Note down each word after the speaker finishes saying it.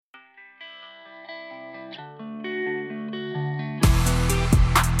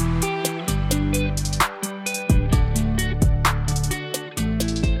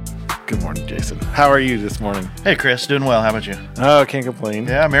Jason. How are you this morning? Hey, Chris. Doing well. How about you? Oh, can't complain.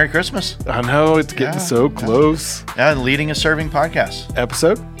 Yeah, Merry Christmas. I know, it's getting so close. Yeah, Leading a Serving podcast.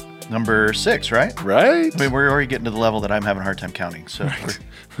 Episode? Number 6, right? Right? I mean, we're already getting to the level that I'm having a hard time counting. So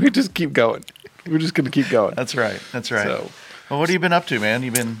We just keep going. We're just going to keep going. That's right. That's right. So, well, what have you been up to, man?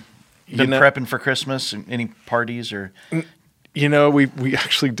 You've been prepping for Christmas? Any parties or? You know, we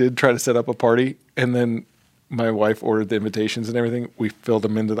actually did try to set up a party, and then my wife ordered the invitations and everything. We filled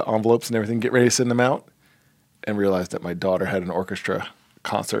them into the envelopes and everything, get ready to send them out, and realized that my daughter had an orchestra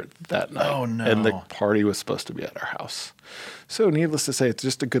concert that night. Oh, no. And the party was supposed to be at our house. So needless to say, it's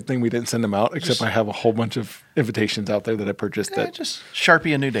just a good thing we didn't send them out, except I have a whole bunch of invitations out there that I purchased. That just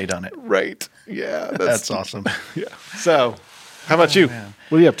Sharpie a new date on it. Right. Yeah. That's awesome. Yeah. So how about you? Man.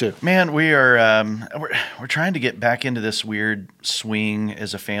 What are you up to? Man, we are we're trying to get back into this weird swing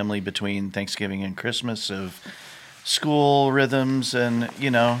as a family between Thanksgiving and Christmas of school rhythms, and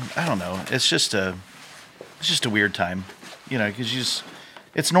I don't know. It's just a weird time, because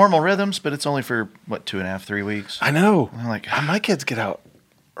it's normal rhythms, but it's only for 2.5, 3 weeks. I know. And I'm like, my kids get out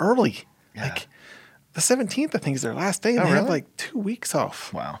early. Yeah. Like the 17th, I think, is their last day, and they have like 2 weeks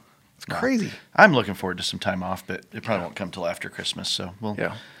off. Wow. It's crazy. I'm looking forward to some time off, but it probably won't come till after Christmas. So we'll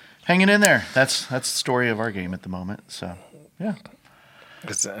hanging in there. That's the story of our game at the moment. So yeah,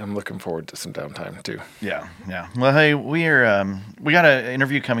 I'm looking forward to some downtime too. Yeah. Well, hey, we got an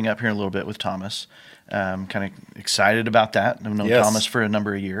interview coming up here in a little bit with Thomas. Kind of excited about that. I've known Thomas for a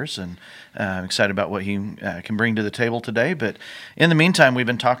number of years, and excited about what he can bring to the table today. But in the meantime, we've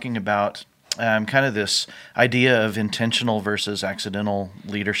been talking about kind of this idea of intentional versus accidental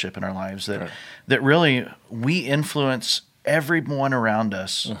leadership in our lives, that really we influence everyone around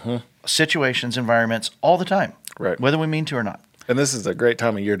us, situations, environments, all the time, whether we mean to or not. And this is a great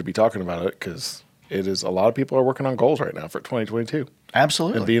time of year to be talking about it, because it is a lot of people are working on goals right now for 2022.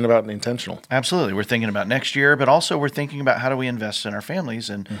 Absolutely. And being about intentional. Absolutely. We're thinking about next year, but also we're thinking about how do we invest in our families.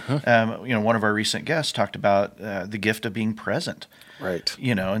 And, one of our recent guests talked about the gift of being present. Right.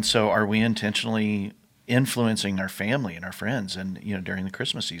 And so are we intentionally influencing our family and our friends, and, during the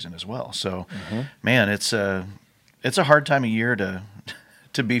Christmas season as well. So, man, it's a hard time of year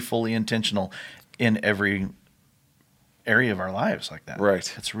to be fully intentional in every area of our lives like that.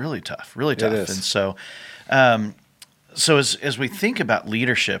 Right. It's really tough, really tough. It is. And so, so as we think about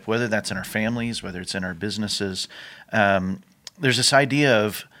leadership, whether that's in our families, whether it's in our businesses, there's this idea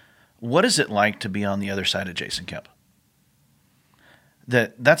of what is it like to be on the other side of Jason Kemp?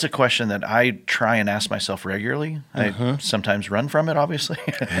 That's a question that I try and ask myself regularly. I sometimes run from it, obviously.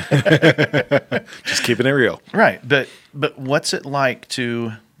 Just keeping it real. Right. But what's it like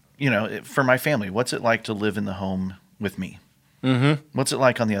to, for my family, what's it like to live in the home with me? What's it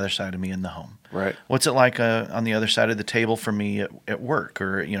like on the other side of me in the home? Right. What's it like on the other side of the table for me at work,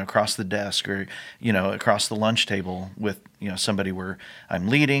 or across the desk, or across the lunch table with somebody where I'm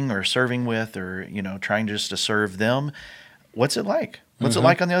leading or serving with, or trying just to serve them? What's it like? What's it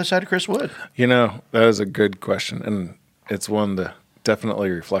like on the other side of Chris Wood? That is a good question, and it's one to definitely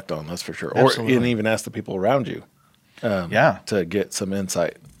reflect on. That's for sure. Absolutely. And even ask the people around you. To get some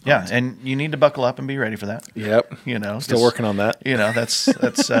insight. Yeah, and you need to buckle up and be ready for that. Yep. Still working on that. That's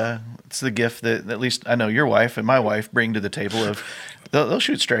it's the gift that at least I know your wife and my wife bring to the table of they'll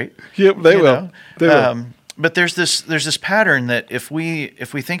shoot straight. Yep, they will. They will. But there's this pattern that if we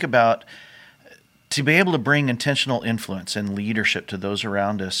think about to be able to bring intentional influence and leadership to those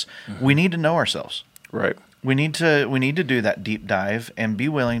around us, we need to know ourselves. Right. We need to do that deep dive and be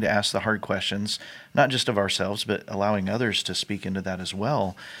willing to ask the hard questions, not just of ourselves, but allowing others to speak into that as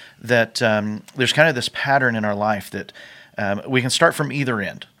well. That there's kind of this pattern in our life that we can start from either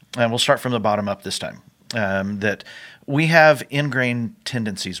end, and we'll start from the bottom up this time. That we have ingrained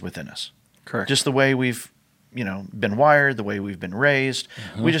tendencies within us. Correct. Just the way we've been wired, the way we've been raised.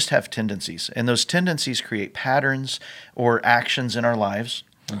 We just have tendencies, and those tendencies create patterns or actions in our lives.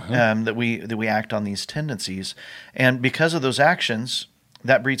 That we act on these tendencies, and because of those actions,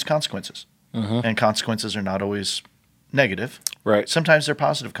 that breeds consequences. And consequences are not always negative. Right. Sometimes they're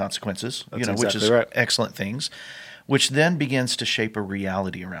positive consequences. Which is excellent things, which then begins to shape a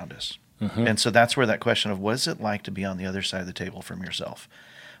reality around us. And so that's where that question of what is it like to be on the other side of the table from yourself?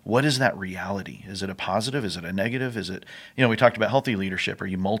 What is that reality? Is it a positive? Is it a negative? Is it we talked about healthy leadership. Are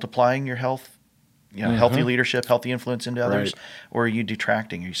you multiplying your health? Healthy leadership, healthy influence into others, or are you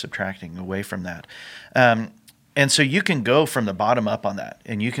detracting? Are you subtracting away from that? And so you can go from the bottom up on that,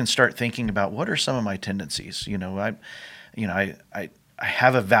 and you can start thinking about what are some of my tendencies. I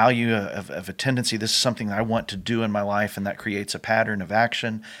have a value of a tendency. This is something that I want to do in my life, and that creates a pattern of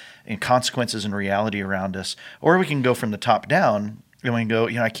action and consequences and reality around us. Or we can go from the top down And we can go,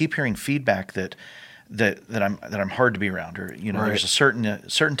 I keep hearing feedback that I'm hard to be around, or there's a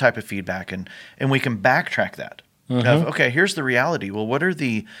certain type of feedback, and we can backtrack that. Of, okay, here's the reality. Well, what are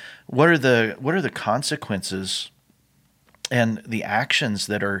the consequences and the actions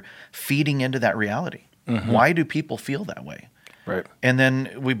that are feeding into that reality? Why do people feel that way? Right. And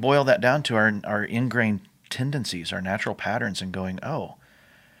then we boil that down to our ingrained tendencies, our natural patterns, and going, oh,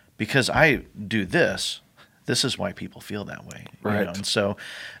 because I do this is why people feel that way. Right. And so,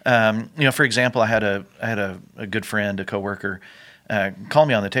 for example, I had a good friend, a coworker, call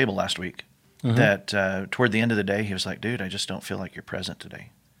me on the table last week. That toward the end of the day, he was like, "Dude, I just don't feel like you're present today.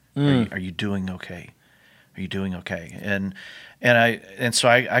 Are you doing okay? Are you doing okay?" And so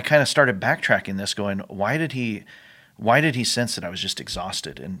I kind of started backtracking this, going, why did he sense that I was just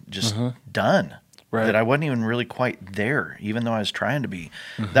exhausted and just done? Right. That I wasn't even really quite there, even though I was trying to be.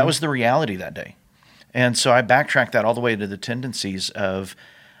 That was the reality that day. And so I backtracked that all the way to the tendencies of,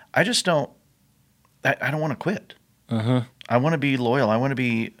 I don't want to quit. I want to be loyal. I want to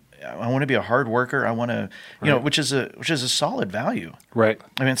be a hard worker. I want to, which is a solid value. Right.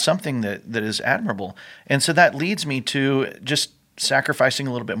 I mean, it's something that is admirable. And so that leads me to just sacrificing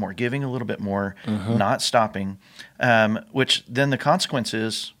a little bit more, giving a little bit more, not stopping, which then the consequence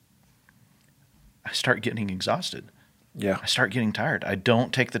is I start getting exhausted. Yeah. I start getting tired. I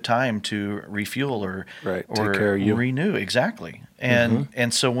don't take the time to refuel or take care of you. Renew. Exactly.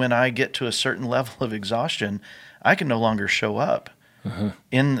 And so when I get to a certain level of exhaustion, I can no longer show up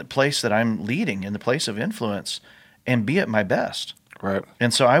in the place that I'm leading, in the place of influence, and be at my best. Right.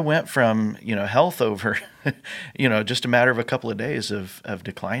 And so I went from, health over, just a matter of a couple of days of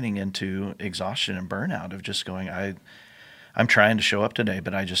declining into exhaustion and burnout, of just going, I'm trying to show up today,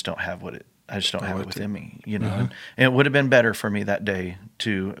 but I just don't have it within me, and it would have been better for me that day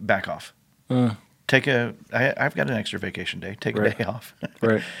to back off. I've got an extra vacation day, take a day off,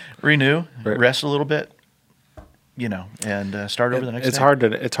 renew, rest a little bit, and start over the next day.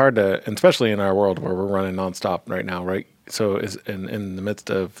 It's hard to, and especially in our world where we're running nonstop right now, right? So is in the midst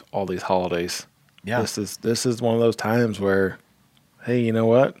of all these holidays, this is one of those times where, hey, you know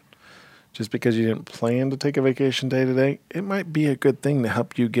what? Just because you didn't plan to take a vacation day today, it might be a good thing to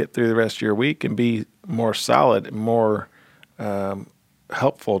help you get through the rest of your week and be more solid and more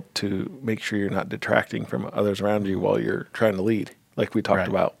helpful to make sure you're not detracting from others around you while you're trying to lead, like we talked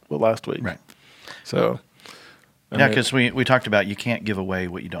about last week. Right. So, because we talked about you can't give away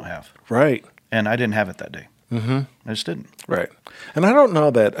what you don't have. Right. And I didn't have it that day. I just didn't. Right. And I don't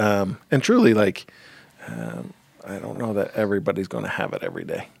know that, and truly, I don't know that everybody's going to have it every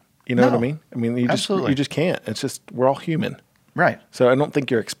day. You know what I mean? I mean, you just can't. It's just, we're all human. Right. So I don't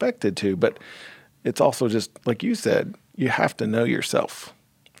think you're expected to, but it's also just, like you said, you have to know yourself.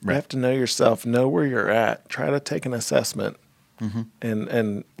 Right. You have to know yourself, know where you're at, try to take an assessment,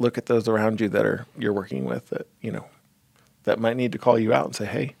 and look at those around you that you're working with that, that might need to call you out and say,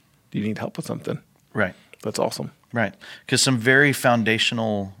 hey, do you need help with something? Right. That's awesome. Right. Because some very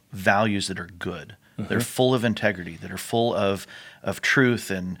foundational values that are good, they're full of integrity, that are full of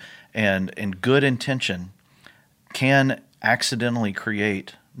truth and good intention, can accidentally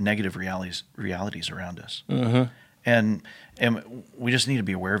create negative realities around us. And we just need to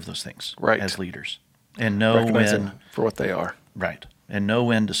be aware of those things as leaders, and know recognize when them for what they are. Right. And know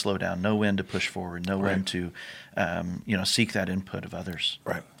when to slow down, know when to push forward, know when to seek that input of others.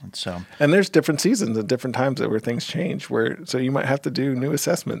 Right. And there's different seasons and different times where things change, so you might have to do new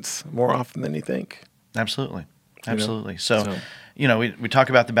assessments more often than you think. Absolutely. So, we talk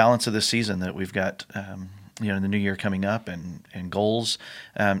about the balance of this season, that we've got, the new year coming up and goals.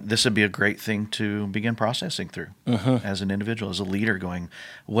 This would be a great thing to begin processing through as an individual, as a leader, going,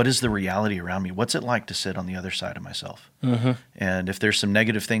 what is the reality around me? What's it like to sit on the other side of myself? And if there's some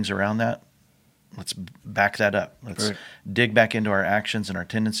negative things around that, let's back that up. Let's dig back into our actions and our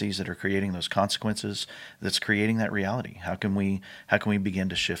tendencies that are creating those consequences, that's creating that reality. How can we begin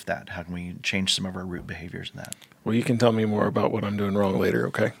to shift that? How can we change some of our root behaviors in that? Well, you can tell me more about what I'm doing wrong later,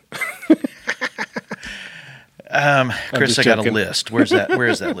 okay? Chris, I got a list. Where is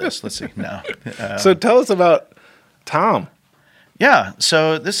that list? Let's see. No. So tell us about Tom. Yeah.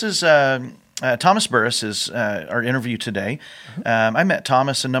 So this is Thomas Burris is our interview today. I met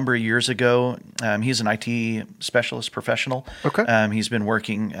Thomas a number of years ago. He's an IT specialist professional. Okay. He's been worked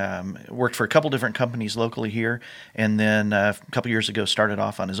for a couple different companies locally here, and then a couple years ago started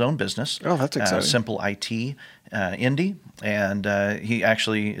off on his own business. Oh, that's exciting. Simple IT, Indy, and he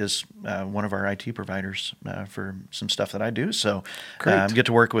actually is one of our IT providers for some stuff that I do. So get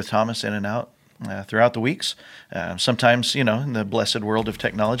to work with Thomas in and out throughout the weeks. Sometimes, in the blessed world of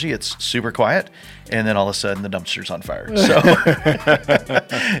technology, it's super quiet, and then all of a sudden the dumpster's on fire. So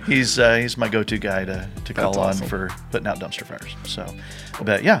he's my go-to guy to call on for putting out dumpster fires. So,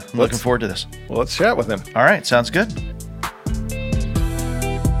 but yeah, I'm looking forward to this. Well, let's chat with him. All right, sounds good.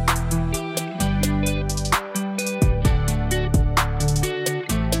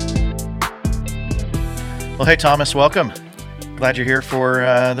 Well, hey, Thomas, welcome. Glad you're here for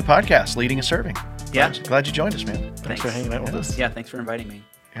the podcast, Leading and Serving. Yeah. Glad you joined us, man. Thanks for hanging out with us. Yeah, thanks for inviting me.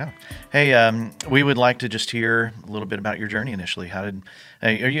 Yeah. Hey, we would like to just hear a little bit about your journey initially.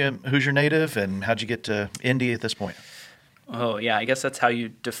 Who's your native, and how'd you get to Indy at this point? Oh, yeah, I guess that's how you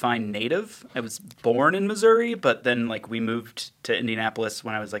define native. I was born in Missouri, but then we moved to Indianapolis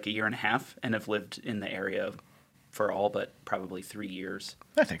when I was a year and a half, and have lived in the area for all but probably 3 years.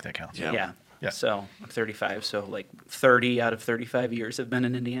 I think that counts. Yeah. So I'm 35, so 30 out of 35 years have been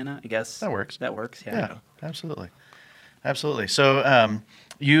in Indiana, I guess. That works. Yeah. Absolutely. So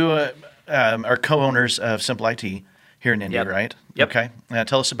you are co-owners of Simple IT here in Indy, right? Yep. Okay.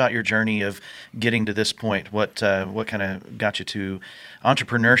 Tell us about your journey of getting to this point. What kind of got you to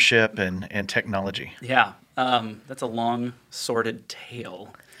entrepreneurship and technology? Yeah, that's a long, sordid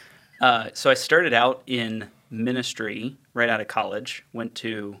tale. So I started out in ministry right out of college, went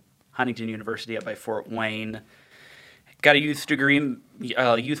to Huntington University up by Fort Wayne, got a youth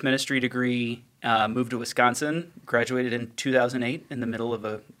ministry degree, moved to Wisconsin, graduated in 2008 in the middle of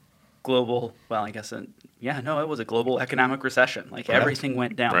a global, it was a global economic recession. Everything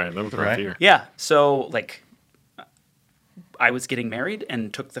went down. Right, that was right here. Yeah, so I was getting married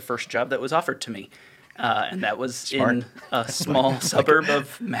and took the first job that was offered to me. And that was Smart. in a small suburb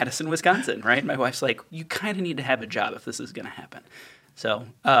of Madison, Wisconsin, right? My wife's like, you kind of need to have a job if this is going to happen. So,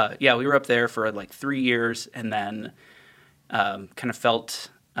 we were up there for 3 years, and then kind of felt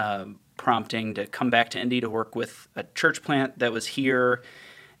prompting to come back to Indy to work with a church plant that was here,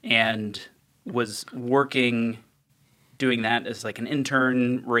 and was doing that as an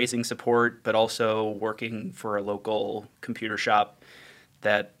intern, raising support, but also working for a local computer shop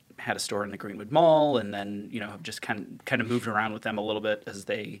that had a store in the Greenwood Mall, and then have just kind of moved around with them a little bit as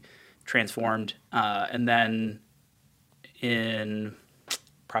they transformed, and then in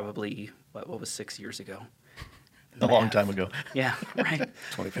probably what was 6 years ago. A long time ago. Yeah, right.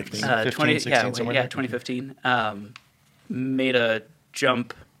 2015. 2015. Made a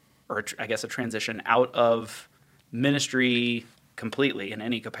jump, or I guess a transition out of ministry completely in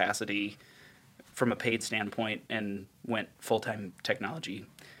any capacity from a paid standpoint, and went full-time technology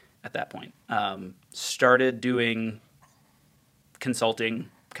at that point. Started doing consulting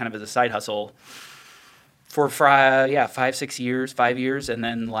kind of as a side hustle for 5 years, and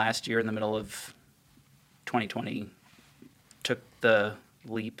then last year in the middle of 2020 took the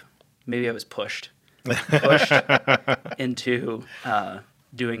leap. Maybe I was pushed into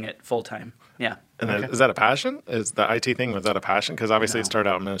doing it full time. Yeah. And is that a passion? Was that a passion? Because obviously it started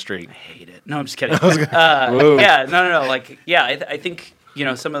out in ministry. I hate it. No, I'm just kidding. I think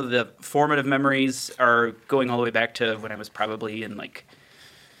some of the formative memories are going all the way back to when I was probably in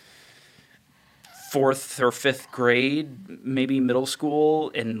 4th or 5th grade, maybe middle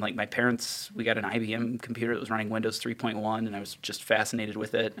school, and my parents, we got an IBM computer that was running Windows 3.1, and I was just fascinated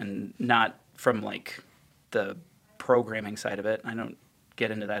with it, and not from the programming side of it. I don't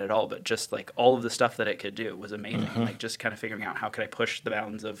get into that at all, but just all of the stuff that it could do was amazing. Mm-hmm. Just kind of figuring out how could I push the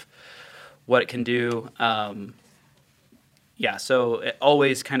bounds of what it can do. So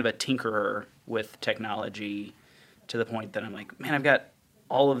always kind of a tinkerer with technology, to the point that I'm man, I've got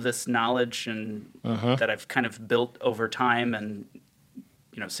all of this knowledge and that I've kind of built over time. And,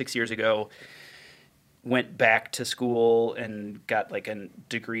 6 years ago, went back to school and got a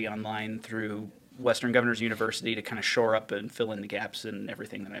degree online through Western Governors University to kind of shore up and fill in the gaps and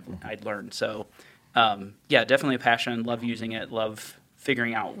everything that I'd learned. So, definitely a passion. Love using it. Love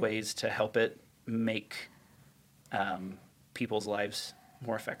figuring out ways to help it make people's lives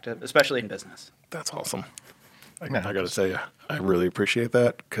more effective, especially in business. That's awesome. I got to say, I really appreciate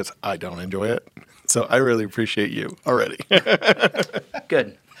that, because I don't enjoy it. So I really appreciate you already.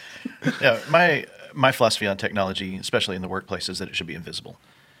 Good. Yeah, my philosophy on technology, especially in the workplace, is that it should be invisible.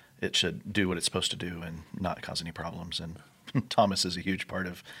 It should do what it's supposed to do and not cause any problems. And Thomas is a huge part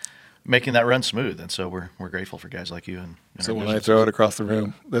of making that run smooth. And so we're grateful for guys like you. And so when I throw it across the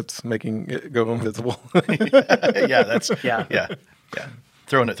room, that's making it go invisible. Yeah.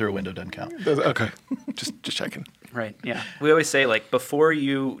 Throwing it through a window doesn't count. Okay, just checking. Right, yeah. We always say, before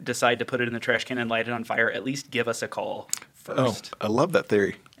you decide to put it in the trash can and light it on fire, at least give us a call first. Oh, I love that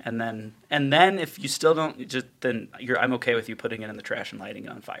theory. And then if you still don't, I'm okay with you putting it in the trash and lighting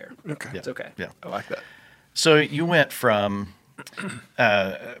it on fire. Okay. It's okay. Yeah, I like that. So you went from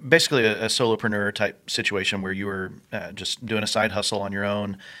basically a solopreneur type situation where you were just doing a side hustle on your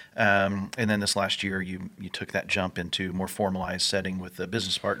own, and then this last year you took that jump into more formalized setting with a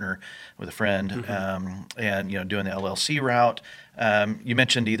business partner, with a friend, and doing the LLC route. You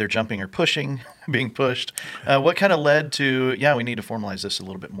mentioned either jumping or pushing, being pushed. What kind of led to we need to formalize this a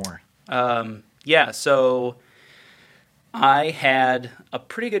little bit more? So I had a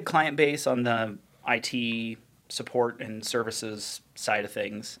pretty good client base on the IT support and services side of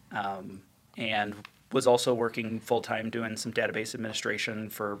things, and was also working full-time doing some database administration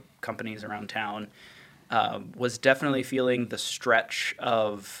for companies around town. Was definitely feeling the stretch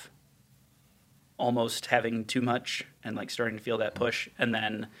of almost having too much and like starting to feel that push. And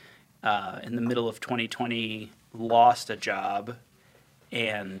then in the middle of 2020, lost a job,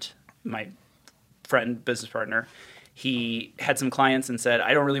 and my friend, business partner, he had some clients and said,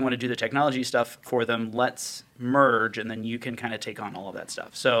 I don't really want to do the technology stuff for them. Let's merge, and then you can kind of take on all of that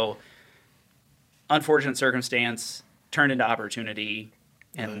stuff. So unfortunate circumstance turned into opportunity,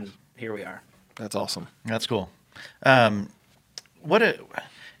 and here we are. That's awesome. That's cool. In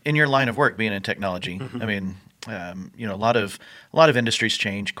your line of work, being in technology, I mean, a lot of industries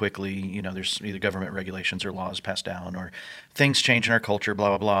change quickly. There's either government regulations or laws passed down, or things change in our culture, blah,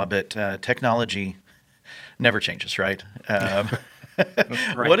 blah, blah. But technology never changes, right? Right.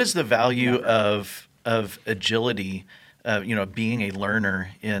 What is the value of agility, being a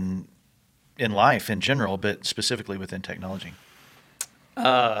learner in life in general, but specifically within technology?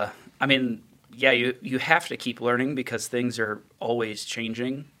 You have to keep learning because things are always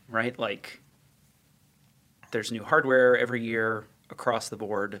changing, right? Like there's new hardware every year across the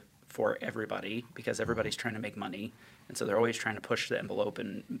board for everybody because everybody's trying to make money. And so they're always trying to push the envelope,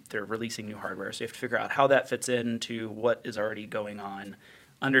 and they're releasing new hardware. So you have to figure out how that fits into what is already going on,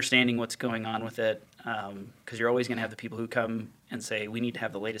 understanding what's going on with it, because you're always going to have the people who come and say, we need to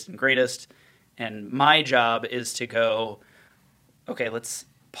have the latest and greatest. And my job is to go, okay, let's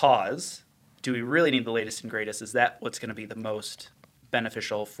pause. Do we really need the latest and greatest? Is that what's going to be the most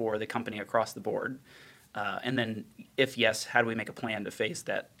beneficial for the company across the board? And then if yes, how do we make a plan to phase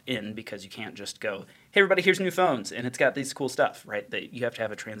that in? Because you can't just go, hey, everybody, here's new phones, and it's got these cool stuff, right? That you have to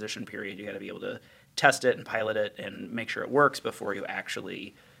have a transition period. You got to be able to test it and pilot it and make sure it works before you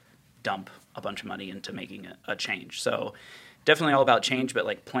actually dump a bunch of money into making a change. So definitely all about change, but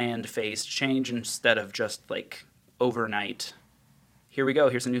like planned, phased change instead of just like overnight, here we go,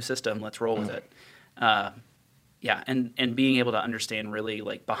 here's a new system, let's roll with it. And being able to understand really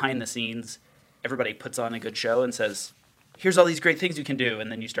like behind the scenes, everybody puts on a good show and says, here's all these great things you can do.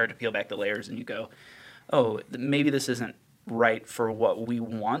 And then you start to peel back the layers and you go, oh, maybe this isn't right for what we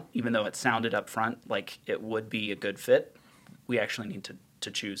want, even though it sounded up front like it would be a good fit. We actually need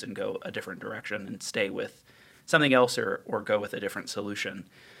to choose and go a different direction and stay with something else or go with a different solution.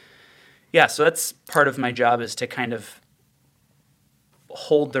 Yeah, so that's part of my job, is to kind of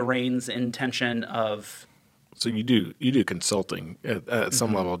hold the reins in tension of... So you do consulting at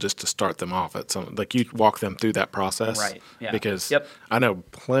some level just to start them off at some, like you walk them through that process, right? Yeah. Because I know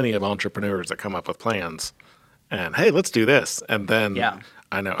plenty of entrepreneurs that come up with plans, and hey, let's do this, and then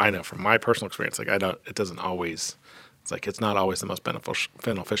I know from my personal experience, like it doesn't always. It's like it's not always the most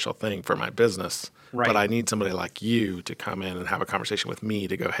beneficial thing for my business, right. But I need somebody like you to come in and have a conversation with me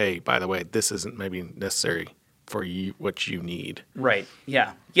to go, hey, by the way, this isn't maybe necessary for you, what you need. Right.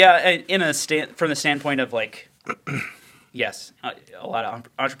 Yeah. From the standpoint of like, yes, a lot of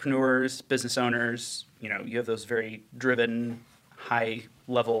entrepreneurs, business owners, you have those very driven, high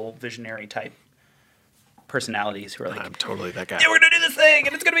level visionary type personalities who are like, I'm totally that guy. Yeah, we're gonna do this thing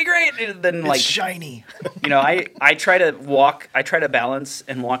and it's gonna be great. And then it's shiny. I try to balance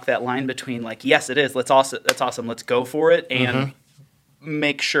and walk that line between like, yes, it is. That's awesome. Let's go for it and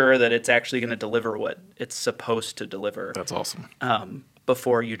make sure that it's actually going to deliver what it's supposed to deliver. That's awesome.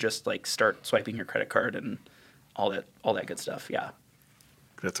 Before you just like start swiping your credit card and all that good stuff. Yeah.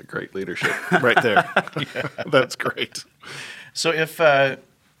 That's a great leadership right there. Yeah. That's great. So if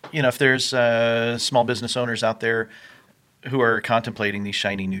there's small business owners out there who are contemplating these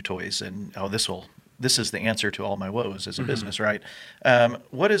shiny new toys and, this is the answer to all my woes as a business, right?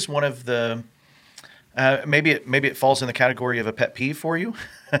 What is one of the, maybe it falls in the category of a pet peeve for you,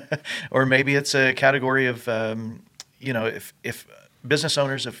 or maybe it's a category of, if business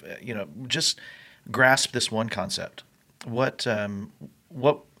owners have, just grasp this one concept, what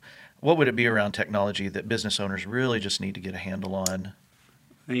would it be around technology that business owners really just need to get a handle on?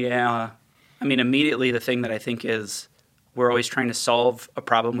 Yeah. I mean, immediately the thing that I think is we're always trying to solve a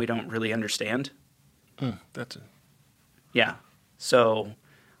problem we don't really understand. That's it. Yeah. So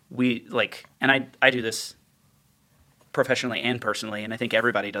we and I do this professionally and personally, and I think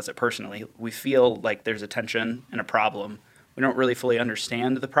everybody does it personally. We feel like there's a tension and a problem. We don't really fully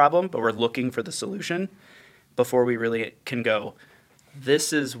understand the problem, but we're looking for the solution before we really can go,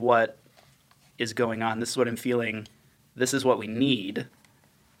 this is what is going on. This is what I'm feeling. This is what we need.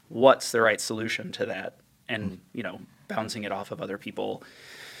 What's the right solution to that? And, bouncing it off of other people,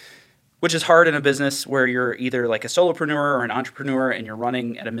 which is hard in a business where you're either like a solopreneur or an entrepreneur and you're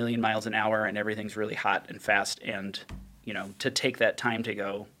running at 1,000,000 miles an hour and everything's really hot and fast. And, to take that time to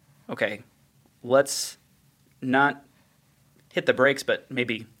go, okay, let's not hit the brakes, but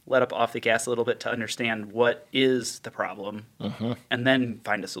maybe let up off the gas a little bit to understand what is the problem and then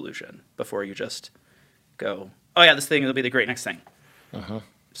find a solution before you just go, oh yeah, this thing will be the great next thing.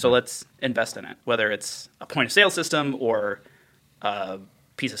 So let's invest in it, whether it's a point of sale system or a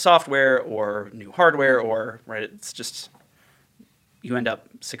piece of software or new hardware right. It's just, you end up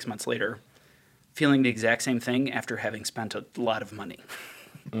 6 months later feeling the exact same thing after having spent a lot of money.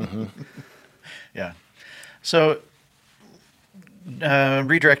 Yeah. So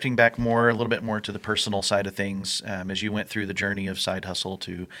redirecting back a little bit more to the personal side of things, as you went through the journey of side hustle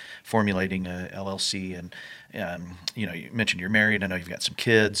to formulating a LLC, and you mentioned you're married. I know you've got some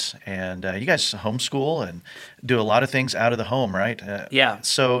kids, and you guys homeschool and do a lot of things out of the home, right? Yeah.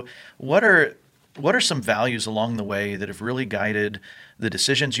 So what are some values along the way that have really guided the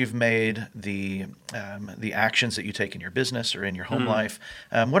decisions you've made, the actions that you take in your business or in your home life?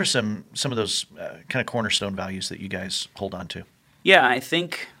 What are some of those kind of cornerstone values that you guys hold on to? Yeah, I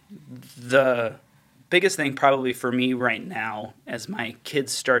think the biggest thing probably for me right now as my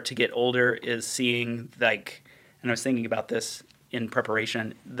kids start to get older is seeing, and I was thinking about this in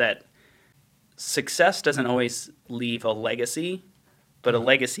preparation, that success doesn't always leave a legacy, but a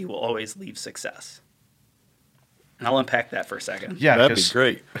legacy will always leave success. And I'll unpack that for a second. Yeah, that'd be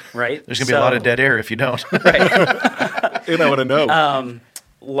great. Right? There's going to be a lot of dead air if you don't. Right. And I want to know.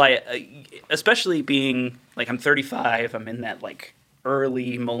 Especially being, I'm 35, I'm in that,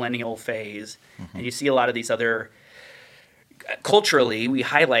 early millennial phase, and you see a lot of these other, culturally, we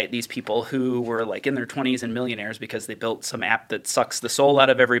highlight these people who were, in their 20s and millionaires because they built some app that sucks the soul out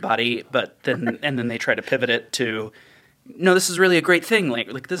of everybody, and then they try to pivot it to, no, this is really a great thing.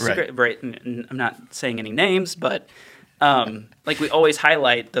 This is great, right? And I'm not saying any names, but we always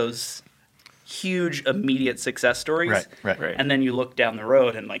highlight those huge immediate success stories. Right. And then you look down the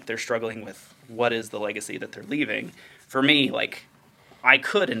road and they're struggling with what is the legacy that they're leaving. For me, I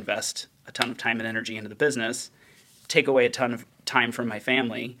could invest a ton of time and energy into the business, take away a ton of time from my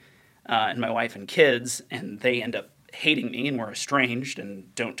family and my wife and kids, and they end up hating me and we're estranged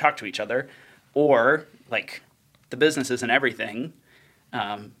and don't talk to each other. Or the business isn't everything.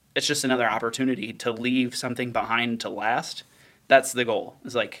 It's just another opportunity to leave something behind to last. That's the goal.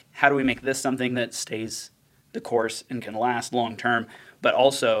 It's how do we make this something that stays the course and can last long term, but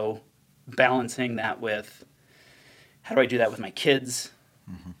also balancing that with how do I do that with my kids,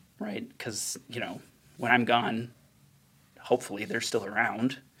 right? Because, when I'm gone, hopefully they're still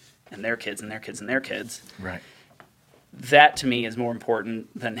around, and their kids and their kids and their kids. Right. That, to me, is more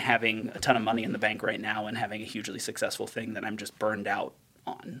important than having a ton of money in the bank right now and having a hugely successful thing that I'm just burned out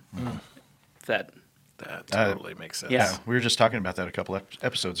on. That totally makes sense. Yeah. We were just talking about that a couple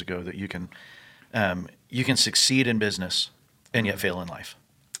episodes ago, that you can succeed in business and yet fail in life.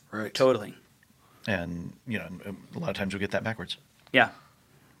 Right. Totally. And, a lot of times we get that backwards. Yeah.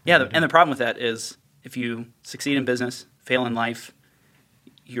 Yeah, and the problem with that is if you succeed in business, fail in life,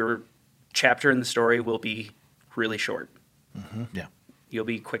 your chapter in the story will be really short. Yeah. You'll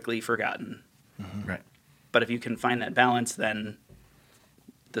be quickly forgotten. Right. But if you can find that balance, then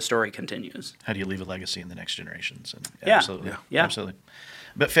the story continues. How do you leave a legacy in the next generations? And Yeah. Absolutely. Yeah. Absolutely.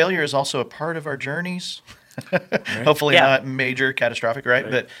 But failure is also a part of our journeys. Right. Hopefully Yeah. not major, catastrophic, right?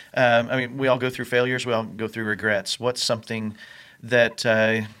 But, we all go through failures. We all go through regrets. What's something that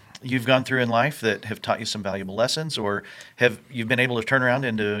you've gone through in life that have taught you some valuable lessons, or have you been able to turn around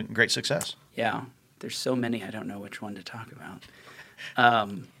into great success? Yeah. There's so many, I don't know which one to talk about.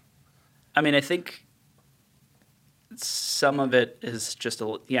 I think some of it is just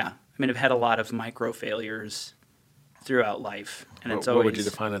I've had a lot of micro failures throughout life, and it's always. What would you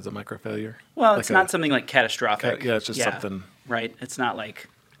define as a micro failure? Well, it's not something catastrophic. Yeah, it's just something. Right. It's not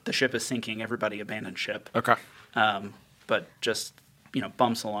the ship is sinking, everybody abandon ship. Okay. But just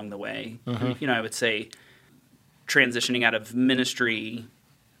bumps along the way. I would say transitioning out of ministry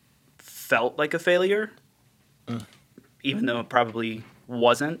felt like a failure, even though it probably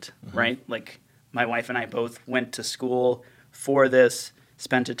wasn't. Right. my wife and I both went to school for this,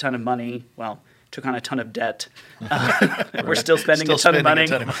 spent a ton of money. Well, took on a ton of debt. We're still spending a ton of money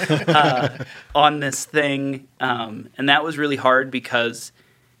on this thing. And that was really hard because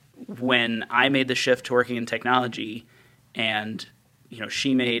when I made the shift to working in technology and,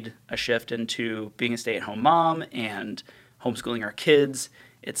 she made a shift into being a stay-at-home mom and homeschooling our kids,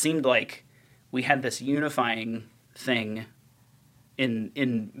 it seemed like we had this unifying thing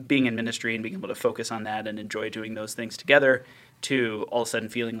in being in ministry and being able to focus on that and enjoy doing those things together, to all of a sudden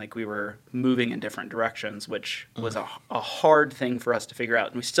feeling like we were moving in different directions, which was a hard thing for us to figure out.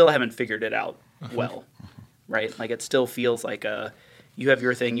 And we still haven't figured it out well, right? Like it still feels like you have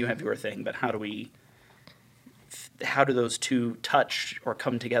your thing, but how do those two touch or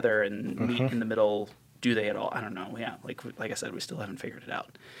come together and meet in the middle? Do they at all? I don't know. Yeah, like I said, we still haven't figured it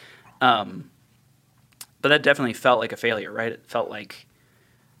out. But that definitely felt like a failure, right? It felt like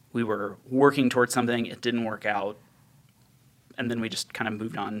we were working towards something, it didn't work out, and then we just kind of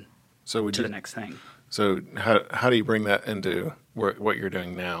moved on to the next thing. So how do you bring that into what you're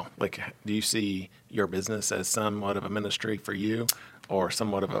doing now? Like, do you see your business as somewhat of a ministry for you, or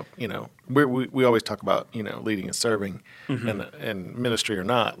somewhat of a, we always talk about, leading and serving, and ministry or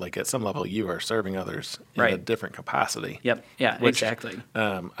not, like at some level you are serving others in a different capacity. Yep. Yeah, exactly.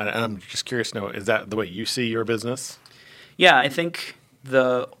 I'm just curious to know, is that the way you see your business? Yeah, I think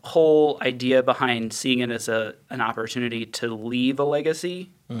the whole idea behind seeing it as an opportunity to leave a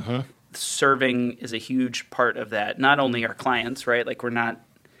legacy, serving is a huge part of that. Not only our clients, right? Like we're not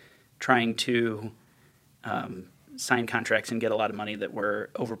trying to sign contracts and get a lot of money that we're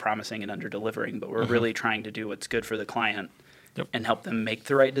over-promising and under-delivering, but we're really trying to do what's good for the client and help them make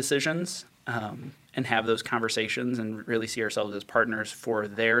the right decisions and have those conversations and really see ourselves as partners for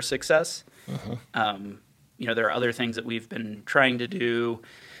their success. There are other things that we've been trying to do.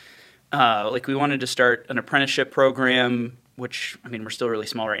 Like we wanted to start an apprenticeship program, which, we're still really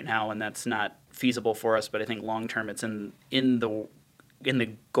small right now, and that's not feasible for us, but I think long-term it's in the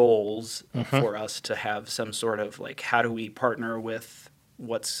goals for us to have some sort of like, how do we partner with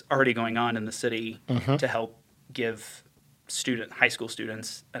what's already going on in the city to help give high school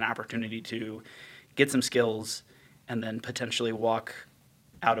students an opportunity to get some skills and then potentially walk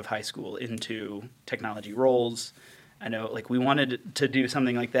out of high school into technology roles. I know like we wanted to do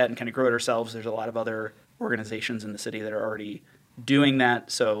something like that and kind of grow it ourselves. There's a lot of other organizations in the city that are already doing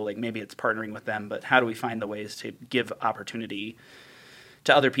that. So like maybe it's partnering with them, but how do we find the ways to give opportunity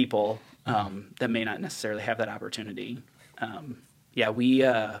to other people that may not necessarily have that opportunity? We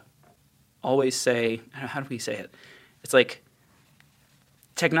always say, how do we say it? It's like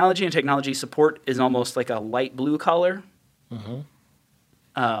technology and technology support is almost like a light blue collar,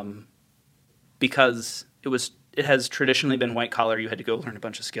 because it has traditionally been white collar. You had to go learn a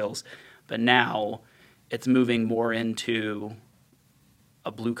bunch of skills, but now it's moving more into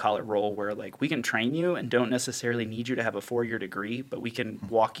a blue collar role where like we can train you and don't necessarily need you to have a 4-year degree, but we can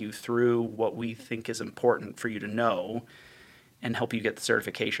walk you through what we think is important for you to know and help you get the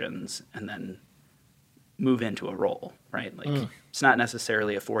certifications and then move into a role, right? Like it's not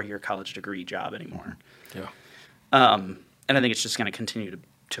necessarily a 4-year college degree job anymore. Yeah. And I think it's just going to continue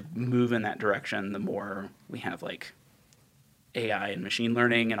to move in that direction the more we have like AI and machine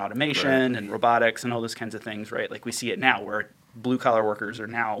learning and automation and robotics and all those kinds of things, right? Like we see it now where blue-collar workers are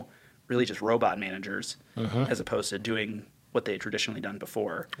now really just robot managers as opposed to doing what they had traditionally done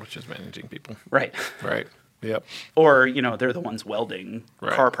before. Which is managing people. Right. Right. Yep. Or, they're the ones welding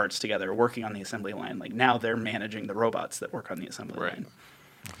car parts together, working on the assembly line. Like now they're managing the robots that work on the assembly line.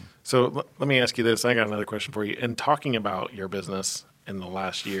 So let me ask you this. I got another question for you. In talking about your business in the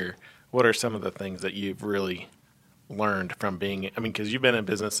last year, what are some of the things that you've really learned from being, because you've been in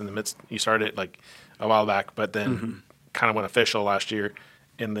business in the midst, you started like a while back, but then kind of went official last year.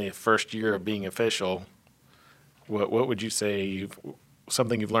 In the first year of being official, what would you say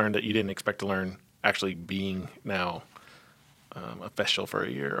something you've learned that you didn't expect to learn actually being now official for a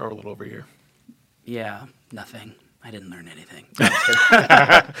year or a little over a year? Yeah, nothing. I didn't learn anything.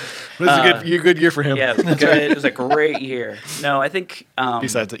 It was a good year for him. Yeah, it was good. It was a great year. No, I think...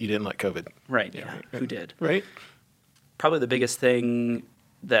 besides that you didn't like COVID. Right, yeah. Right. Who did? Right. Probably the biggest thing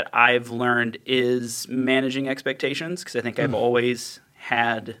that I've learned is managing expectations, because I think I've always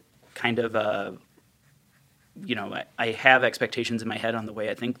had kind of a... I have expectations in my head on the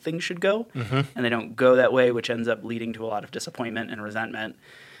way I think things should go, and they don't go that way, which ends up leading to a lot of disappointment and resentment.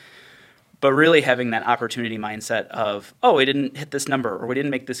 But really having that opportunity mindset of, oh, we didn't hit this number or we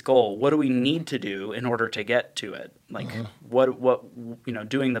didn't make this goal. What do we need to do in order to get to it? Like what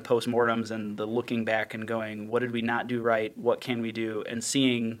doing the postmortems and the looking back and going, what did we not do right? What can we do? And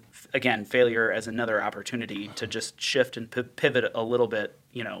seeing, again, failure as another opportunity to just shift and pivot a little bit,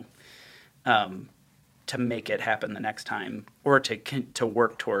 to make it happen the next time, or to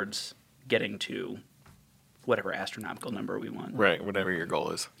work towards getting to whatever astronomical number we want. Right, whatever your goal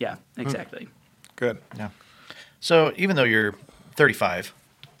is. Yeah, exactly. Good. Yeah. So even though you're 35,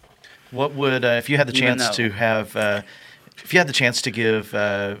 what would if you had the chance to have if you had the chance to give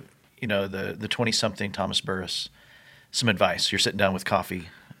the 20-something Thomas Burris some advice? You're sitting down with coffee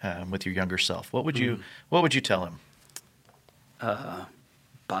with your younger self. What would you tell him?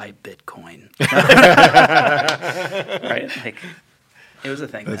 Buy Bitcoin. Right? Like, it was a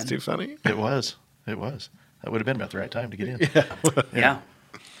thing. That's then. too funny. It was. That would have been about the right time to get in. Yeah.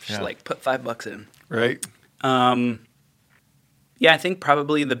 Just like put $5 in. Right. Yeah, I think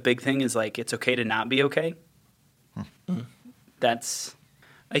probably the big thing is like it's okay to not be okay. That's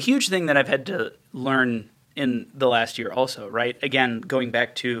a huge thing that I've had to learn in the last year also, right? Again, going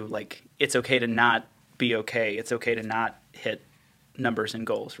back to like it's okay to not be okay. It's okay to not hit numbers and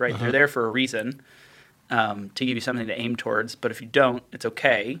goals, right? They're there for a reason. To give you something to aim towards, but if you don't, it's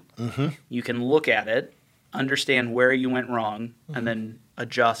okay. You can look at it, understand where you went wrong, and then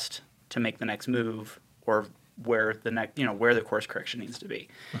adjust to make the next move or where the next, where the course correction needs to be.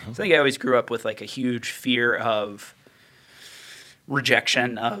 So I think I always grew up with like a huge fear of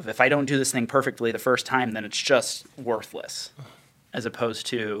rejection of if I don't do this thing perfectly the first time, then it's just worthless, as opposed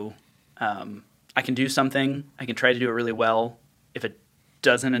to I can do something, I can try to do it really well. If it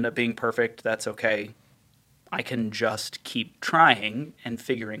doesn't end up being perfect, that's okay. I can just keep trying and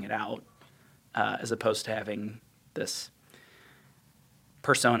figuring it out, as opposed to having this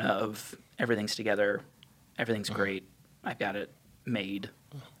persona of everything's together, everything's great, I've got it made.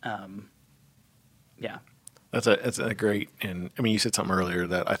 Yeah. That's a great, and I mean, you said something earlier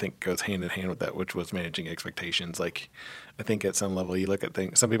that I think goes hand in hand with that, which was managing expectations. Like, I think at some level you look at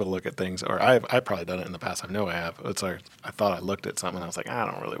things, some people look at things, or I've probably done it in the past. I know I have. It's like, I thought I looked at something and I was like, I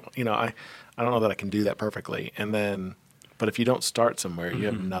don't really want, I don't know that I can do that perfectly. And then, but if you don't start somewhere, you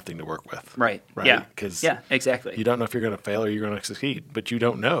have nothing to work with. Right. Yeah. Because exactly. You don't know if you're going to fail or you're going to succeed, but you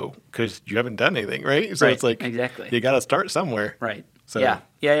don't know because you haven't done anything, right? So it's like, exactly. You got to start somewhere. Right. So,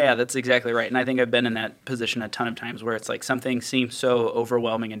 yeah, that's exactly right. And I think I've been in that position a ton of times where it's like something seems so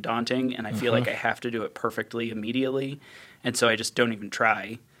overwhelming and daunting, and I feel like I have to do it perfectly immediately, and so I just don't even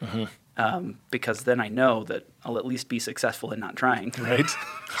try, because then I know that I'll at least be successful in not trying. Right.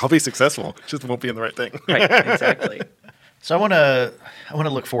 I'll be successful, just won't be in the right thing. Right, exactly. So I want to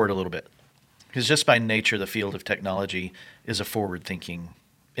look forward a little bit, because just by nature, the field of technology is a forward-thinking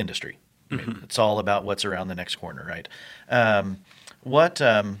industry. I mean, it's all about what's around the next corner, right? I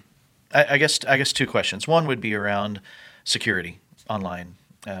guess two questions. One would be around security online,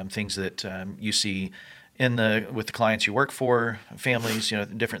 things that you see with the clients you work for, families,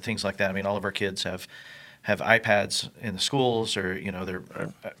 different things like that. I mean, all of our kids have iPads in the schools, or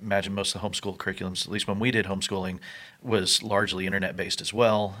imagine most of the homeschool curriculums, at least when we did homeschooling, was largely internet based as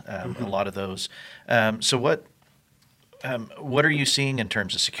well. A lot of those. So what are you seeing in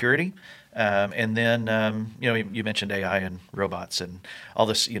terms of security? And then, you mentioned AI and robots and all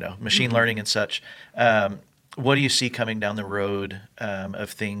this, machine learning and such. What do you see coming down the road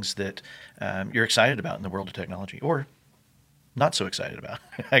of things that you're excited about in the world of technology, or not so excited about?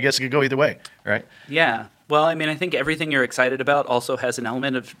 I guess it could go either way, right? Yeah. Well, I mean, I think everything you're excited about also has an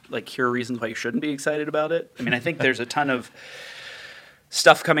element of, like, here are reasons why you shouldn't be excited about it. I mean, I think there's a ton of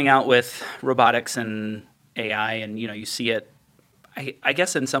stuff coming out with robotics and AI, and, you see it. I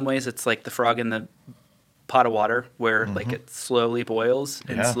guess in some ways it's like the frog in the pot of water where like it slowly boils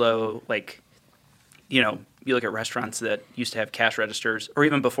and you look at restaurants that used to have cash registers or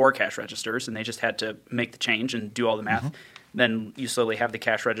even before cash registers, and they just had to make the change and do all the math. Then you slowly have the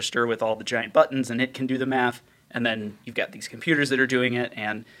cash register with all the giant buttons, and it can do the math. And then you've got these computers that are doing it.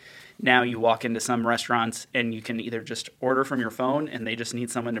 And now you walk into some restaurants and you can either just order from your phone and they just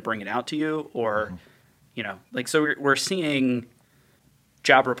need someone to bring it out to you, or, so we're seeing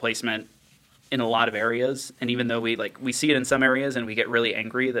job replacement in a lot of areas, and even though we see it in some areas and we get really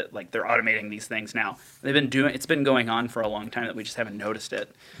angry that like they're automating these things now, it's been going on for a long time that we just haven't noticed it.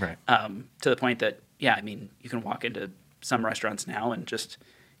 Right. To the point that you can walk into some restaurants now and just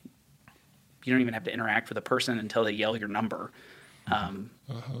you don't even have to interact with a person until they yell your number. I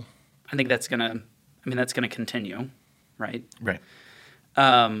think that's gonna continue, right? Right.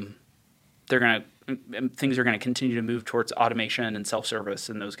 They're gonna. things are going to continue to move towards automation and self-service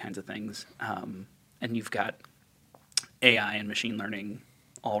and those kinds of things. And you've got AI and machine learning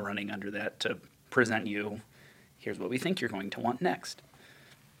all running under that to present you, here's what we think you're going to want next.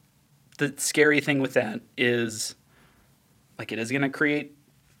 The scary thing with that is, like, it is going to create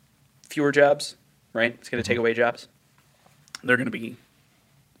fewer jobs, right? It's going to take away jobs. There are going to be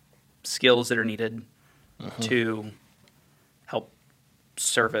skills that are needed to help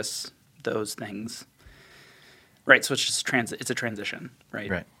service those things, right? So it's just it's a transition, right?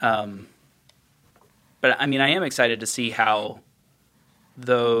 Right. But I mean, I am excited to see how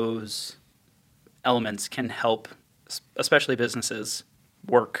those elements can help, especially businesses,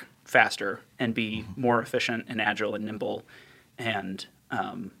 work faster and be more efficient and agile and nimble, and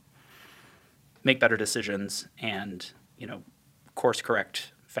make better decisions and, course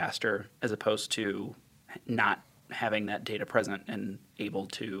correct faster, as opposed to not having that data present and able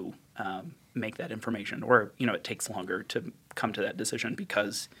to make that information, or it takes longer to come to that decision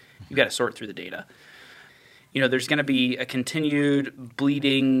because you've got to sort through the data. There's going to be a continued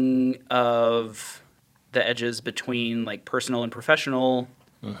bleeding of the edges between like personal and professional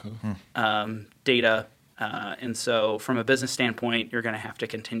data, and so from a business standpoint, you're going to have to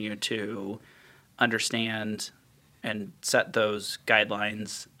continue to understand and set those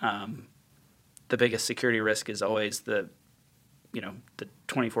guidelines. The biggest security risk is always the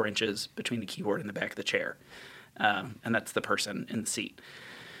 24 inches between the keyboard and the back of the chair. And that's the person in the seat.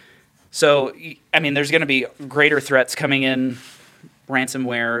 So, I mean, there's going to be greater threats coming in.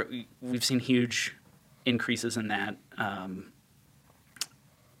 Ransomware, we've seen huge increases in that.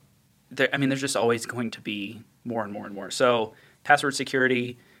 There's just always going to be more and more and more. So password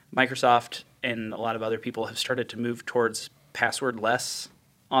security, Microsoft and a lot of other people have started to move towards password-less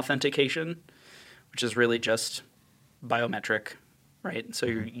authentication, which is really just biometric, right? So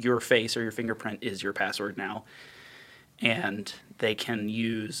your face or your fingerprint is your password now. And they can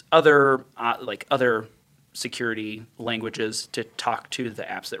use other security languages to talk to the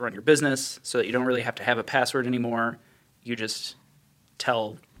apps that run your business, so that you don't really have to have a password anymore. You just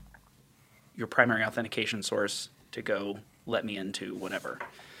tell your primary authentication source to go let me into whatever,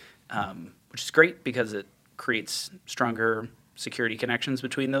 which is great because it creates stronger security connections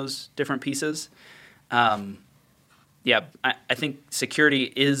between those different pieces. I think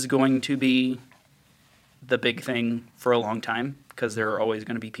security is going to be the big thing for a long time because there are always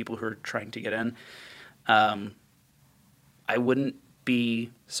going to be people who are trying to get in. I wouldn't be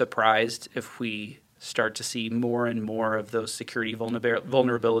surprised if we start to see more and more of those security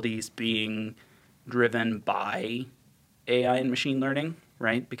vulnerabilities being driven by AI and machine learning,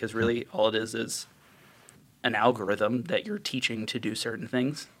 right? Because really all it is an algorithm that you're teaching to do certain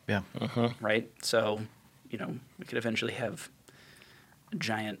things. Yeah. Right? So, we could eventually have a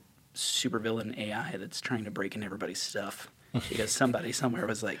giant supervillain AI that's trying to break into everybody's stuff because somebody somewhere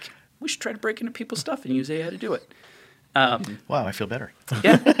was like, we should try to break into people's stuff and use AI to do it. Wow, I feel better.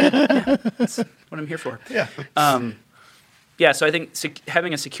 Yeah, that's what I'm here for. Yeah. So I think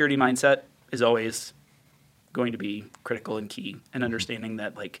having a security mindset is always going to be critical and key, and understanding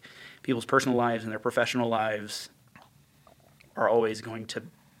that like people's personal lives and their professional lives are always going to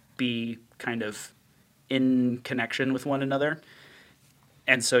be kind of in connection with one another.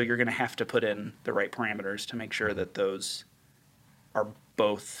 And so you're going to have to put in the right parameters to make sure that those are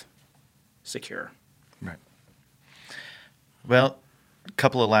both secure. Right. Well, a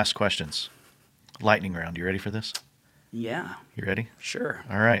couple of last questions. Lightning round. You ready for this? Yeah. You ready? Sure.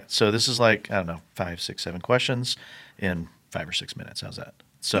 All right. So this is like, 5, 6, 7 questions in 5 or 6 minutes. How's that?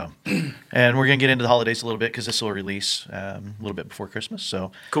 So, and we're going to get into the holidays a little bit because this will release a little bit before Christmas.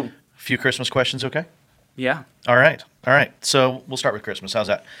 So, cool. A few Christmas questions, okay? Yeah. All right. So we'll start with Christmas. How's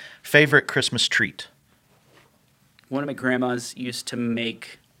that? Favorite Christmas treat? One of my grandmas used to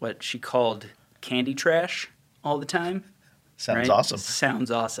make what she called candy trash all the time. Sounds awesome.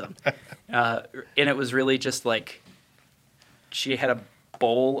 Sounds awesome. And it was really just like she had a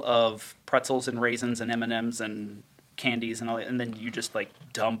bowl of pretzels and raisins and M&Ms and candies and all that, and then you just like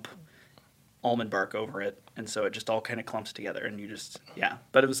dump almond bark over it, and so it just all kind of clumps together, and you just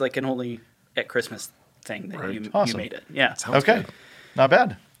But it was like an only at Christmas thing that you made it. Yeah. Sounds okay. Good. Not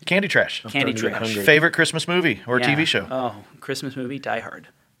bad. Candy trash. Candy trash. Favorite Christmas movie or TV show? Oh, Christmas movie, Die Hard.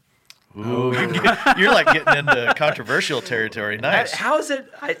 Ooh, you're like getting into controversial territory. Nice. How is it?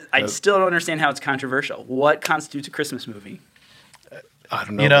 I still don't understand how it's controversial. What constitutes a Christmas movie? I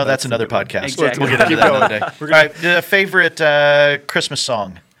don't know. That's another podcast. Exactly. We'll get into that another day. All right. Favorite Christmas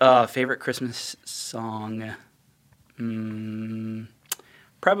song? Favorite Christmas song?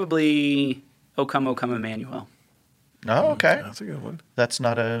 Probably O Come, O Come, Emmanuel. Oh, okay. That's a good one. That's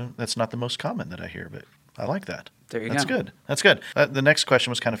not the most common that I hear, but I like that. There you That's go. good. That's good. The next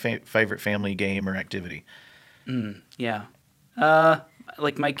question was kind of favorite family game or activity. Yeah.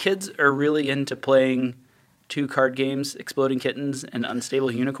 Like my kids are really into playing 2 card games, Exploding Kittens and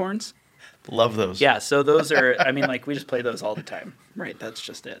Unstable Unicorns. Love those. Yeah, so those are, I mean, like we just play those all the time. Right, that's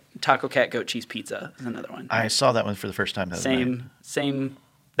just it. Taco Cat Goat Cheese Pizza is another one. I saw that one for the first time the other night. Same.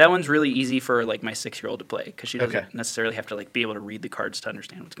 That one's really easy for like my 6-year-old to play because she doesn't necessarily have to like be able to read the cards to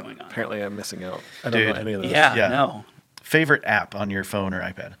understand what's going on. Apparently, I'm missing out. I don't know any of those. Yeah, no. Favorite app on your phone or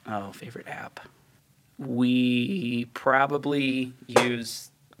iPad? Oh, favorite app. We probably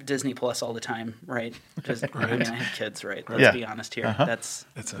use Disney Plus all the time, right? Just, I mean, I have kids, right? Let's be honest here. That's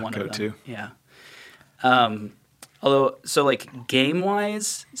one of them. Yeah. Although, so like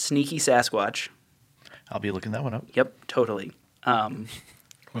game-wise, Sneaky Sasquatch. I'll be looking that one up. Yep, totally.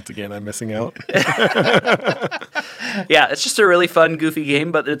 Once again, I'm missing out. Yeah, it's just a really fun, goofy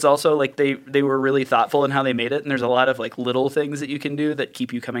game, but it's also like they were really thoughtful in how they made it, and there's a lot of like little things that you can do that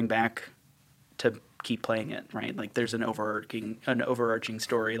keep you coming back to keep playing it, right? Like there's an overarching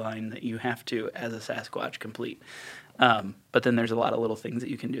storyline that you have to, as a Sasquatch, complete. But then there's a lot of little things that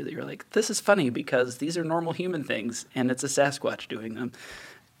you can do that you're like, this is funny because these are normal human things, and it's a Sasquatch doing them.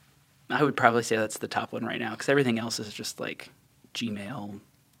 I would probably say that's the top one right now, because everything else is just like Gmail,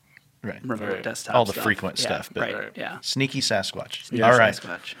 remote desktop all the stuff. frequent stuff. But yeah. Sneaky Sasquatch. Sneaky all right.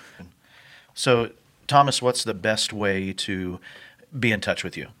 Sasquatch. So, Thomas, what's the best way to be in touch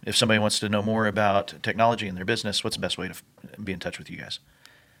with you? If somebody wants to know more about technology in their business, what's the best way to be in touch with you guys?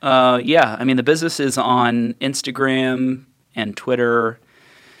 Yeah, I mean, the business is on Instagram and Twitter.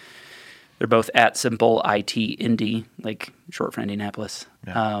 They're both at Simple IT Indy, like short for Indianapolis.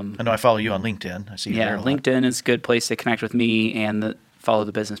 Yeah. I know I follow you on LinkedIn. I see you there a lot. LinkedIn is a good place to connect with me and follow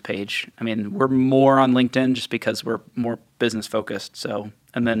the business page. I mean, we're more on LinkedIn just because we're more business focused. So,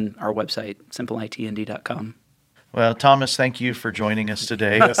 and then our website, simpleitindy.com. Well, Thomas, thank you for joining us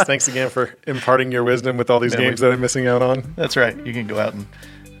today. Yes, thanks again for imparting your wisdom with all these games that I'm missing out on. That's right. You can go out and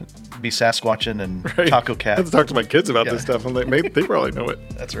be Sasquatching and Taco Cat. I have to talk to my kids about this stuff. I'm like, maybe they probably know it.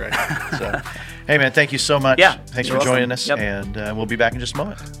 That's right. So, hey, man, thank you so much. Yeah, thanks for joining us, and we'll be back in just a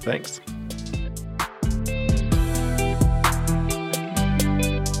moment. Thanks.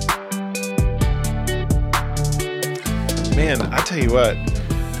 Man, I tell you what,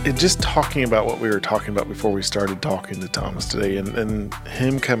 just talking about what we were talking about before we started talking to Thomas today, and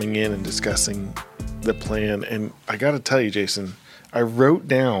him coming in and discussing the plan, and I got to tell you, Jason, I wrote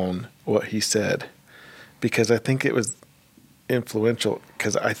down what he said because I think it was influential,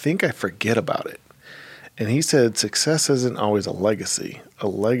 because I think I forget about it. And he said, success isn't always a legacy. A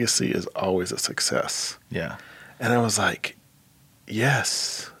legacy is always a success. Yeah. And I was like,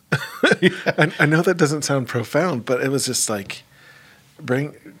 yes. I know that doesn't sound profound, but it was just like,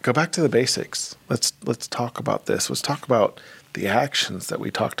 go back to the basics. Let's talk about this. Let's talk about the actions that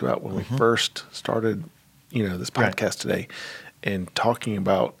we talked about when we first started, this podcast today, and talking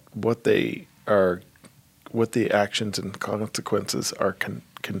about what the actions and consequences are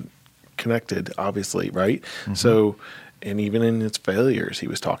connected, obviously, right? Mm-hmm. So, and even in its failures, he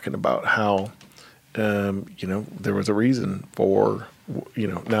was talking about how, there was a reason for,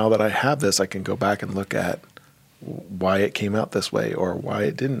 now that I have this, I can go back and look at why it came out this way, or why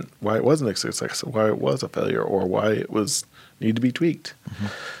it didn't, why it wasn't a success, why it was a failure, or why it was need to be tweaked. Mm-hmm.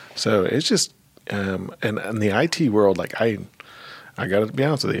 So it's just, and in the IT world, like I got to be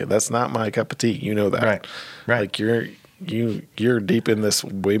honest with you, that's not my cup of tea. You know that, right? Like you're deep in this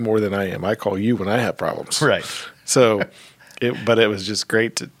way more than I am. I call you when I have problems, right? So, but it was just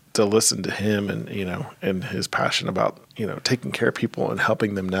great to listen to him and and his passion about taking care of people and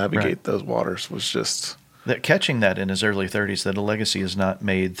helping them navigate those waters was just. That catching that in his early 30s, that a legacy is not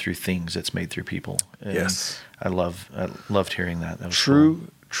made through things; it's made through people. And yes, I loved hearing that. That was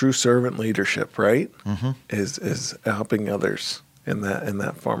true servant leadership, right? Mm-hmm. Is helping others in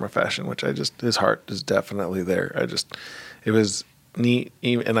that form or fashion. Which his heart is definitely there. It was neat,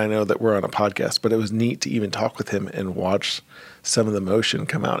 and I know that we're on a podcast, but it was neat to even talk with him and watch some of the emotion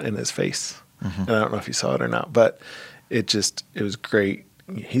come out in his face. Mm-hmm. And I don't know if you saw it or not, but it was great.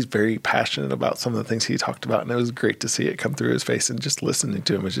 He's very passionate about some of the things he talked about, and it was great to see it come through his face, and just listening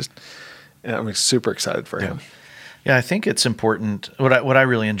to him was I'm super excited for him. Yeah, I think it's important. What I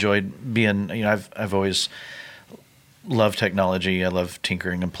really enjoyed being, I've always loved technology. I love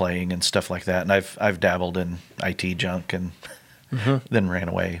tinkering and playing and stuff like that, and I've dabbled in IT junk and then ran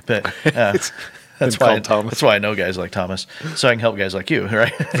away. But that's why I know guys like Thomas, so I can help guys like you,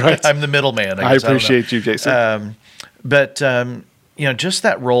 right? Right. I'm the middleman. I appreciate you, Jason. But just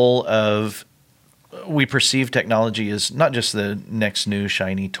that role of we perceive technology as not just the next new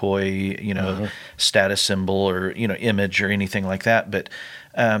shiny toy, status symbol or, image or anything like that. But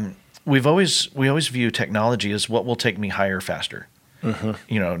we always view technology as what will take me higher faster,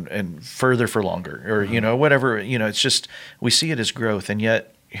 and further for longer or, whatever, it's just, we see it as growth. And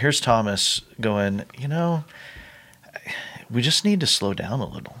yet here's Thomas going, we just need to slow down a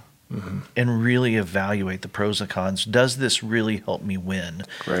little. And really evaluate the pros and cons. Does this really help me win?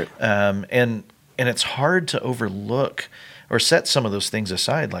 Right. And it's hard to overlook or set some of those things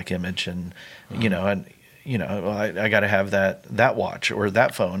aside, like image and I got to have that watch or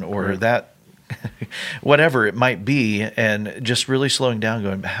that phone or that whatever it might be, and just really slowing down,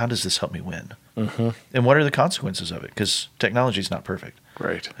 going, how does this help me win? And what are the consequences of it? Because technology is not perfect,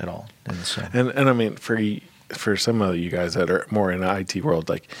 right, at all. And so, and I mean, for some of you guys that are more in the IT world,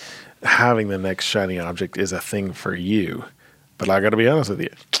 like having the next shiny object is a thing for you. But I got to be honest with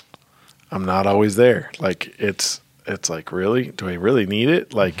you, I'm not always there. Like it's like, really, do I really need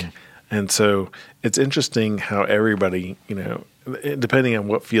it? Like, and so it's interesting how everybody, depending on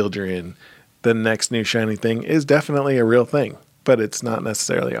what field you're in, the next new shiny thing is definitely a real thing, but it's not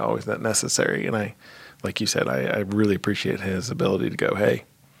necessarily always that necessary. And like you said, I really appreciate his ability to go, hey,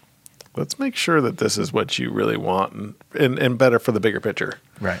 let's make sure that this is what you really want and better for the bigger picture.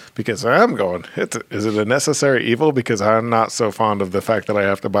 Right. Because I'm going, is it a necessary evil? Because I'm not so fond of the fact that I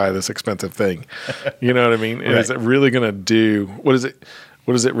have to buy this expensive thing. You know what I mean? Right. Is it really going to do, what is it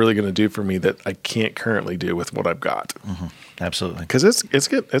really going to do for me that I can't currently do with what I've got? Absolutely. Because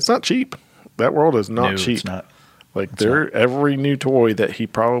it's not cheap. That world is not cheap. It's not. Like every new toy that he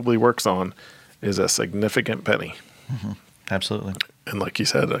probably works on is a significant penny. Absolutely. And like you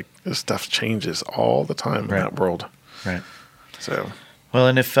said, like this stuff changes all the time in that world. Right. So, well,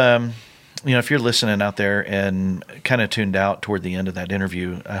 and if if you're listening out there and kind of tuned out toward the end of that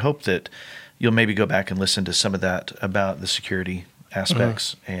interview, I hope that you'll maybe go back and listen to some of that about the security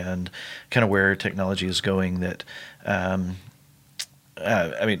aspects and kind of where technology is going. That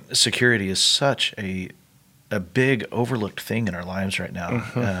security is such a big overlooked thing in our lives right now,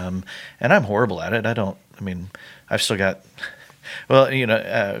 and I'm horrible at it. I've still got. Well,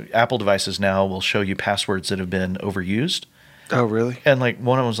 Apple devices now will show you passwords that have been overused. Oh, really? And like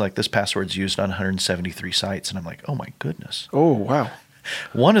one of them was like, this password's used on 173 sites. And I'm like, oh my goodness. Oh, wow.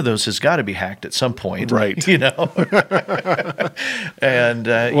 One of those has got to be hacked at some point. Right. And,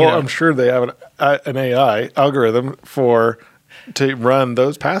 I'm sure they have an AI algorithm to run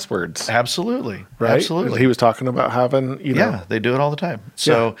those passwords. Absolutely. Right? Absolutely. He was talking about having, Yeah, they do it all the time.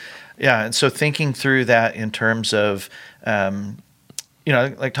 So, and so thinking through that in terms of,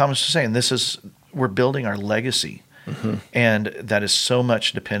 like Thomas was saying, we're building our legacy. And that is so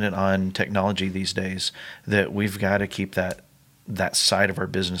much dependent on technology these days that we've got to keep that side of our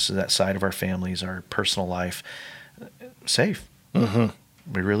business, that side of our families, our personal life safe.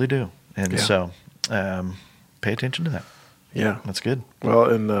 We really do. And so pay attention to that. Yeah. That's good. Well,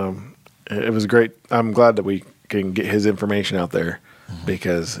 and it was great. I'm glad that we can get his information out there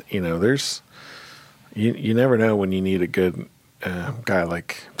because, there's you never know when you need a good guy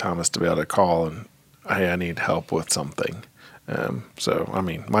like Thomas to be able to call and, hey, I need help with something.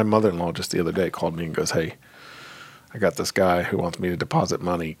 My mother-in-law just the other day called me and goes, hey, I got this guy who wants me to deposit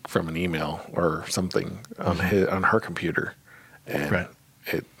money from an email or something on her computer. And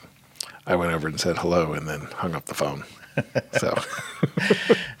I went over and said hello and then hung up the phone. So,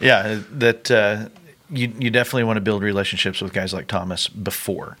 you definitely want to build relationships with guys like Thomas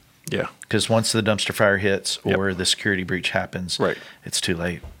before. Yeah. Because once the dumpster fire hits or the security breach happens, it's too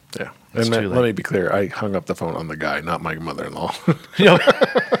late. Yeah. And let me be clear. I hung up the phone on the guy, not my mother-in-law.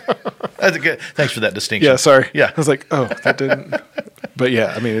 That's good. Thanks for that distinction. Yeah, sorry. Yeah. I was like, oh, that didn't. But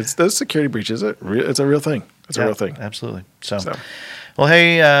yeah, it's those security breaches. It's a real thing. It's a real thing. Absolutely. So. Well,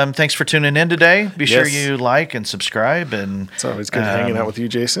 hey, thanks for tuning in today. Be sure you like and subscribe. And it's always good hanging out with you,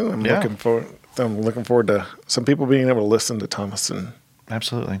 Jason. I'm looking forward to some people being able to listen to Thomas and.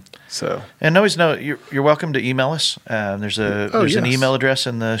 Absolutely. So, and always know you're welcome to email us. There's an email address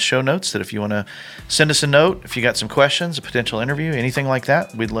in the show notes that if you want to send us a note, if you got some questions, a potential interview, anything like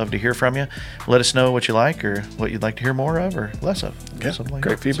that, we'd love to hear from you. Let us know what you like or what you'd like to hear more of or less of. Yeah, something like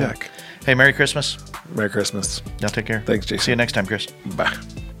great that. feedback. So, hey, Merry Christmas. Merry Christmas. Y'all take care. Thanks, Jason. See you next time, Chris. Bye.